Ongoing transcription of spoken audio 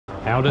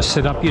How to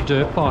set up your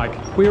dirt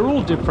bike. We are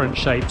all different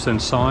shapes and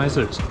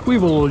sizes. We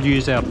will all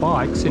use our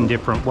bikes in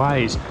different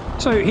ways.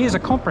 So here's a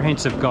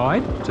comprehensive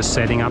guide to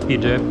setting up your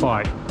dirt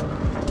bike.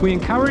 We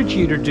encourage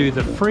you to do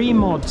the free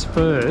mods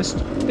first,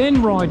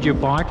 then ride your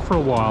bike for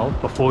a while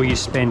before you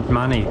spend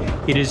money.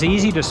 It is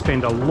easy to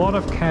spend a lot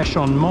of cash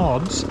on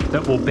mods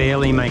that will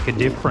barely make a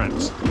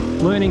difference.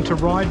 Learning to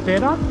ride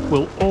better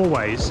will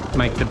always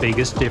make the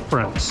biggest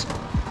difference.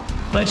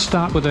 Let's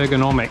start with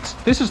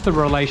ergonomics. This is the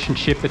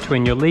relationship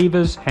between your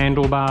levers,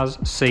 handlebars,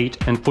 seat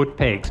and foot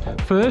pegs.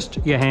 First,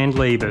 your hand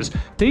levers.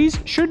 These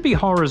should be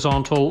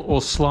horizontal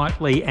or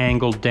slightly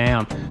angled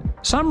down.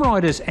 Some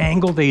riders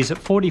angle these at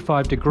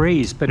 45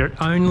 degrees, but it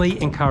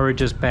only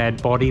encourages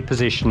bad body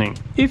positioning.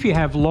 If you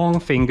have long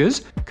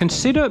fingers,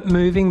 consider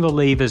moving the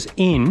levers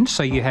in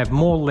so you have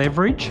more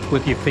leverage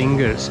with your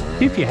fingers.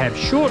 If you have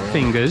short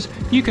fingers,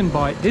 you can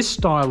bite this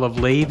style of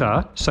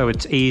lever so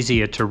it's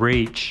easier to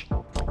reach.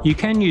 You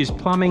can use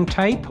plumbing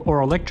tape or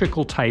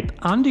electrical tape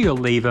under your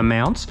lever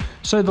mounts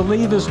so the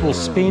levers will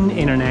spin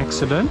in an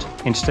accident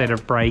instead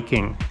of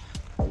braking.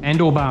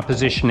 Handlebar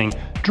positioning.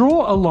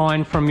 Draw a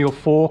line from your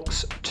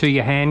forks to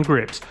your hand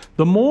grips.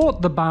 The more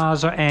the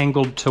bars are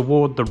angled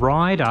toward the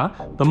rider,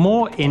 the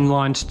more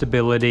inline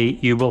stability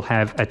you will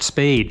have at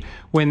speed.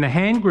 When the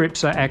hand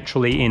grips are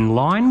actually in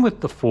line with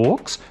the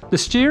forks, the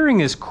steering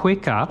is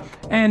quicker,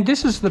 and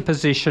this is the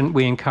position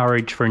we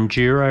encourage for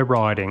enduro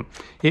riding.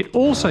 It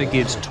also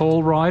gives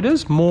tall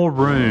riders more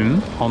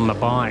room on the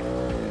bike.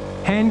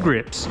 Hand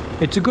grips.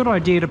 It's a good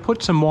idea to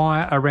put some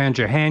wire around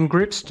your hand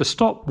grips to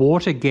stop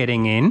water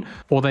getting in,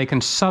 or they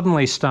can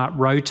suddenly start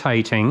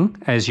rotating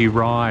as you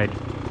ride.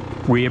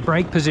 Rear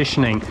brake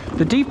positioning.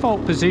 The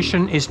default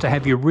position is to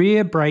have your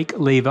rear brake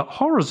lever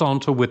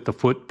horizontal with the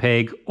foot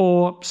peg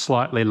or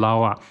slightly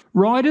lower.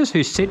 Riders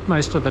who sit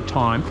most of the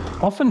time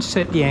often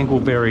set the angle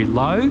very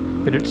low,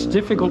 but it's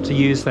difficult to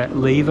use that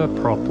lever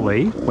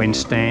properly when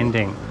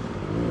standing.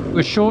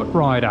 A short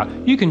rider,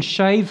 you can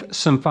shave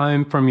some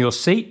foam from your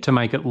seat to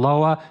make it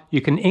lower. You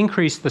can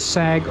increase the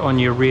sag on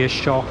your rear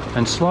shock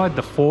and slide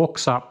the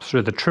forks up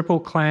through the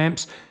triple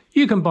clamps.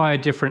 You can buy a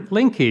different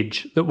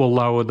linkage that will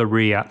lower the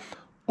rear,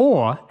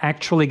 or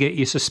actually get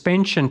your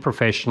suspension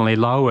professionally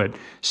lowered.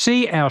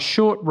 See our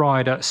short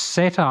rider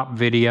setup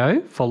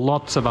video for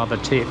lots of other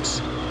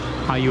tips.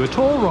 Are you a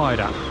tall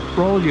rider?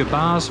 Roll your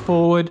bars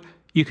forward.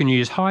 You can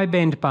use high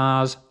bend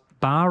bars,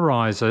 bar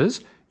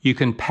risers. You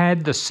can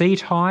pad the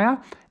seat higher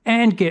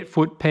and get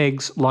foot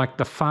pegs like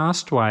the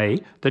fast way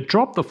that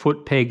drop the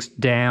foot pegs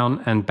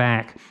down and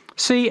back.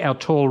 See our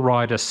tall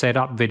rider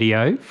setup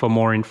video for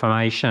more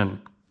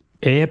information.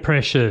 Air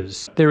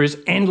pressures. There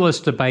is endless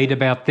debate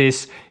about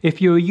this.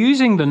 If you're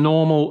using the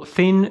normal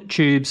thin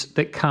tubes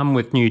that come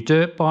with new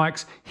dirt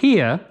bikes,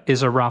 here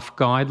is a rough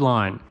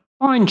guideline.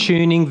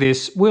 Fine-tuning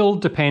this will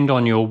depend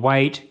on your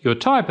weight, your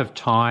type of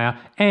tyre,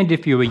 and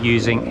if you are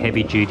using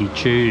heavy-duty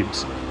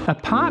tubes.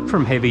 Apart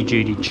from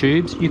heavy-duty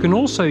tubes, you can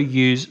also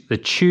use the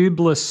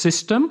tubeless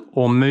system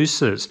or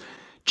mousses.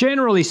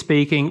 Generally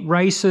speaking,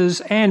 racers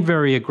and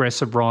very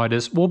aggressive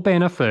riders will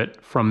benefit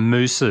from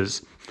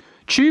mousses.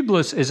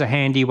 Tubeless is a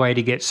handy way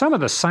to get some of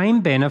the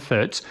same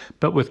benefits,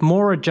 but with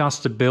more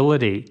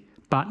adjustability,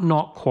 but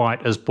not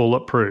quite as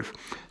bulletproof.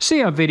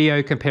 See our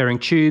video comparing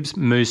tubes,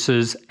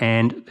 mousses,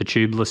 and the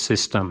tubeless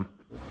system.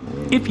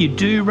 If you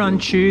do run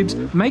tubes,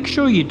 make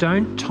sure you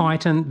don't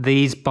tighten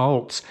these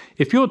bolts.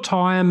 If your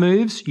tyre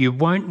moves, you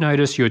won't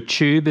notice your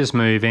tube is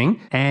moving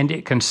and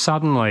it can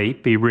suddenly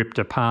be ripped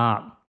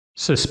apart.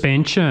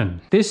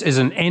 Suspension. This is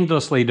an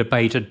endlessly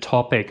debated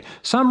topic.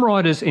 Some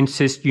riders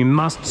insist you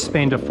must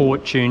spend a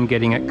fortune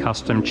getting it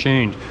custom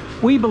tuned.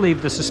 We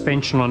believe the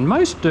suspension on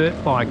most dirt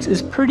bikes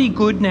is pretty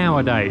good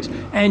nowadays,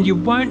 and you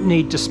won't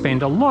need to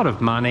spend a lot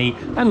of money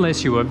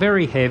unless you are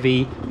very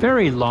heavy,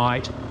 very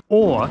light,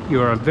 or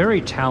you're a very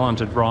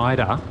talented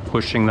rider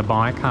pushing the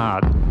bike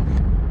hard.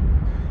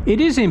 It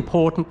is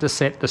important to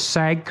set the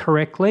sag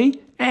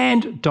correctly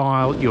and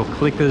dial your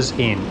clickers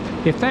in.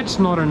 If that's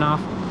not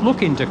enough,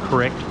 look into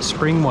correct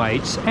spring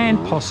weights and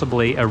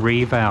possibly a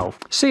revalve.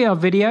 See our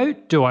video,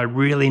 Do I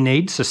Really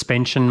Need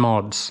Suspension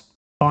Mods?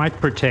 Bike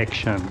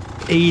protection.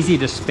 Easy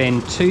to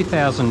spend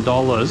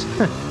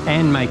 $2,000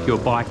 and make your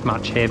bike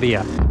much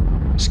heavier.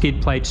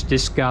 Skid plates,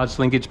 disc guards,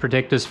 linkage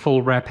protectors,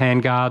 full wrap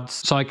hand guards,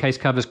 side case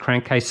covers,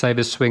 crankcase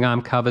savers, swing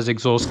arm covers,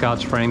 exhaust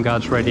guards, frame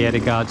guards, radiator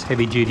guards,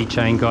 heavy duty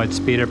chain guides,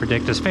 speedo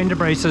protectors, fender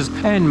braces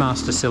and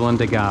master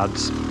cylinder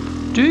guards.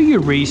 Do your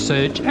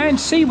research and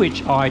see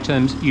which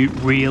items you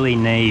really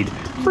need.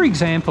 For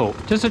example,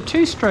 does a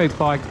two-stroke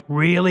bike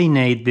really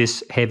need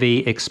this heavy,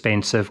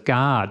 expensive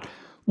guard?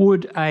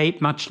 Would a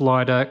much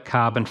lighter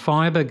carbon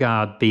fibre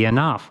guard be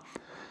enough?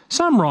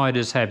 Some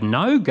riders have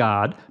no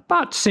guard,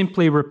 but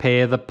simply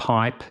repair the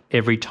pipe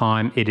every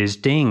time it is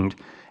dinged.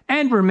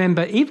 And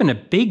remember, even a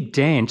big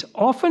dent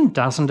often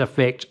doesn't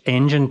affect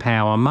engine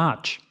power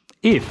much,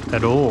 if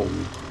at all.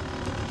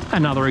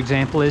 Another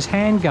example is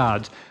hand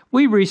guards.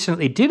 We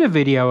recently did a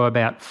video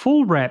about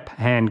full wrap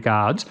hand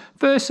guards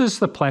versus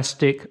the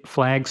plastic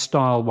flag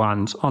style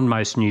ones on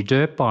most new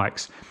dirt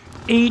bikes.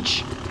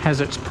 Each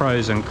has its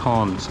pros and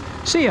cons.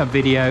 See our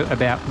video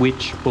about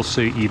which will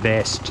suit you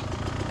best.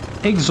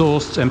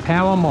 Exhausts and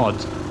power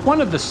mods.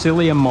 One of the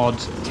sillier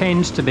mods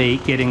tends to be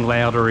getting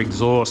louder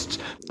exhausts.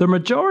 The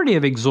majority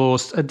of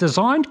exhausts are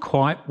designed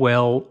quite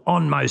well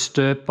on most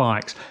dirt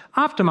bikes.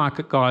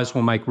 Aftermarket guys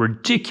will make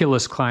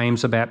ridiculous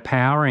claims about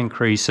power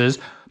increases,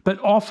 but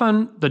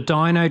often the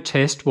dyno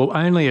test will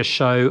only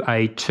show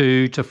a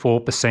 2 to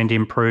 4%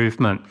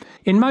 improvement.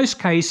 In most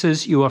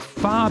cases, you are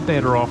far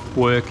better off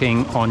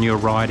working on your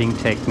riding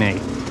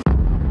technique.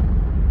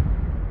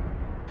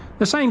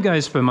 The same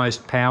goes for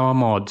most power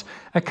mods.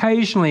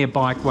 Occasionally a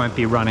bike won't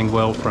be running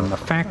well from the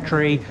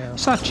factory,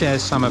 such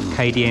as some of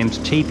KTM's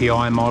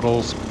TPI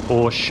models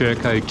or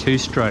Sherco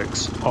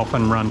 2-strokes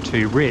often run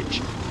too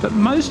rich. But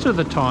most of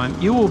the time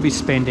you will be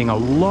spending a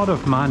lot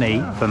of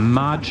money for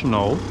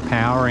marginal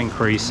power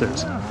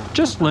increases.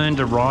 Just learn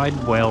to ride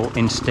well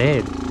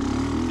instead.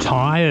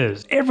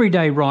 Tyres.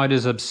 Everyday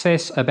riders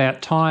obsess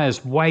about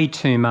tyres way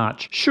too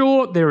much.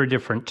 Sure, there are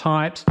different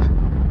types.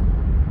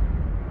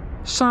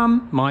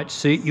 Some might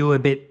suit you a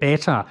bit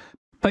better,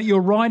 but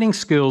your riding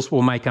skills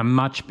will make a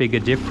much bigger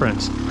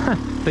difference.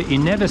 But you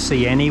never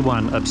see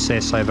anyone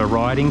obsess over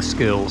riding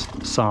skills.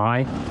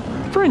 Sigh.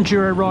 For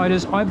enduro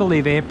riders, I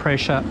believe air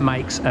pressure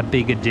makes a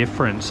bigger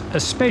difference,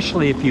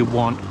 especially if you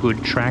want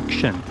good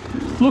traction.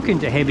 Look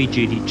into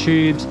heavy-duty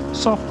tubes,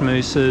 soft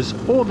mousses,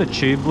 or the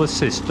tubeless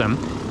system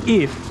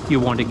if you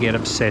want to get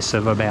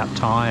obsessive about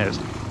tyres.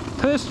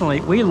 Personally,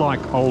 we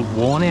like old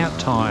worn-out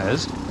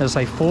tyres as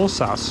they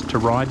force us to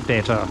ride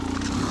better.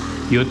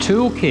 Your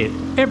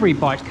toolkit. Every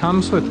bike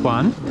comes with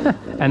one,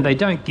 and they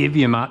don't give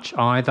you much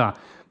either.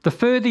 The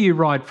further you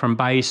ride from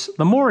base,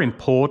 the more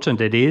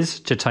important it is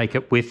to take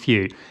it with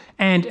you.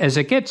 And as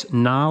it gets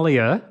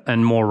gnarlier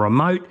and more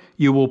remote,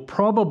 you will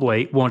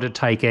probably want to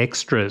take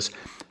extras.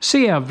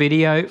 See our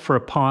video for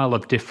a pile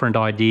of different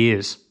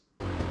ideas.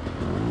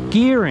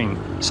 Gearing.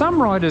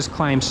 Some riders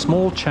claim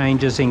small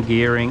changes in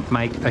gearing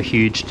make a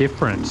huge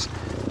difference.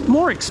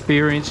 More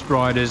experienced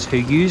riders who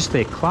use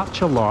their clutch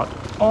a lot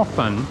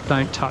often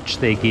don't touch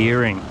their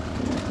gearing.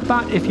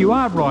 But if you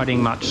are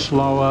riding much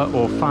slower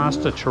or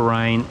faster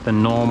terrain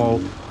than normal,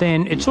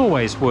 then it's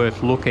always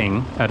worth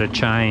looking at a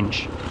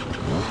change.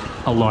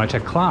 A lighter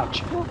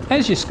clutch.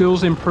 As your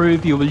skills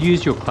improve, you will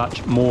use your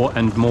clutch more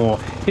and more.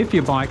 If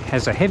your bike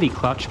has a heavy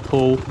clutch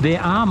pull,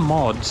 there are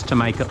mods to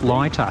make it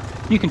lighter.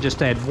 You can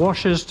just add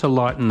washers to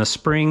lighten the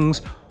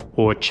springs,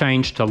 or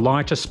change to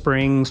lighter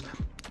springs,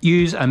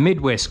 use a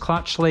Midwest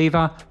clutch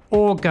lever,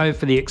 or go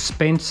for the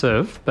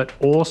expensive but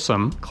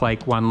awesome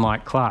Clake One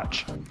Light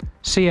clutch.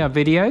 See our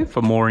video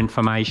for more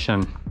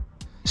information.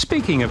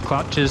 Speaking of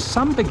clutches,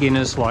 some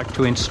beginners like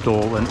to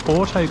install an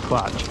auto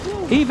clutch.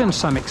 Even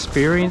some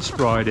experienced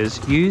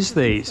riders use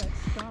these.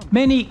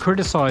 Many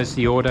criticise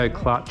the auto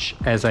clutch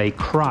as a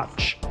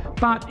crutch,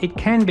 but it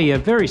can be a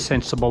very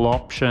sensible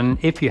option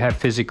if you have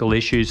physical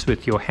issues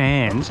with your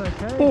hands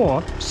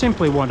or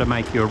simply want to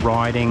make your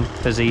riding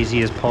as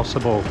easy as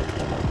possible.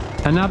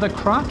 Another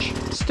crutch?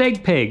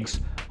 Steg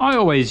pegs. I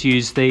always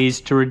use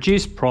these to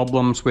reduce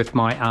problems with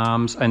my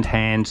arms and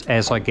hands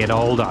as I get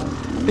older.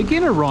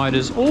 Beginner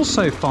riders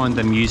also find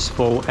them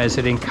useful as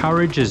it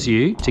encourages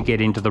you to get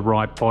into the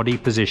right body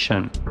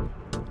position.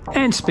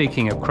 And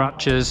speaking of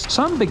crutches,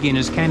 some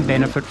beginners can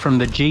benefit from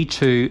the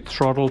G2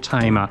 throttle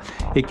tamer.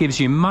 It gives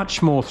you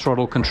much more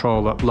throttle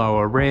control at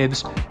lower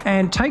revs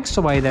and takes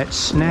away that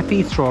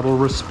snappy throttle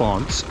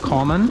response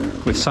common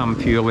with some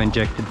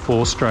fuel-injected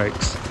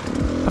 4-strokes.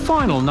 A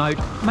final note,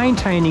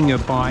 maintaining your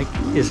bike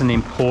is an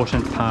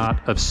important part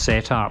of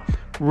setup.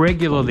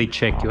 Regularly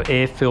check your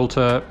air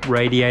filter,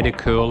 radiator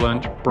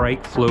coolant,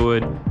 brake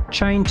fluid,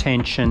 chain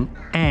tension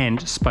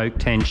and spoke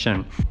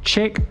tension.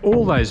 Check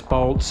all those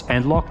bolts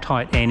and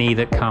Loctite any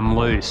that come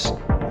loose.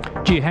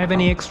 Do you have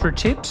any extra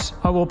tips?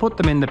 I will put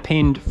them in the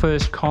pinned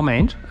first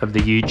comment of the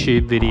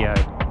YouTube video.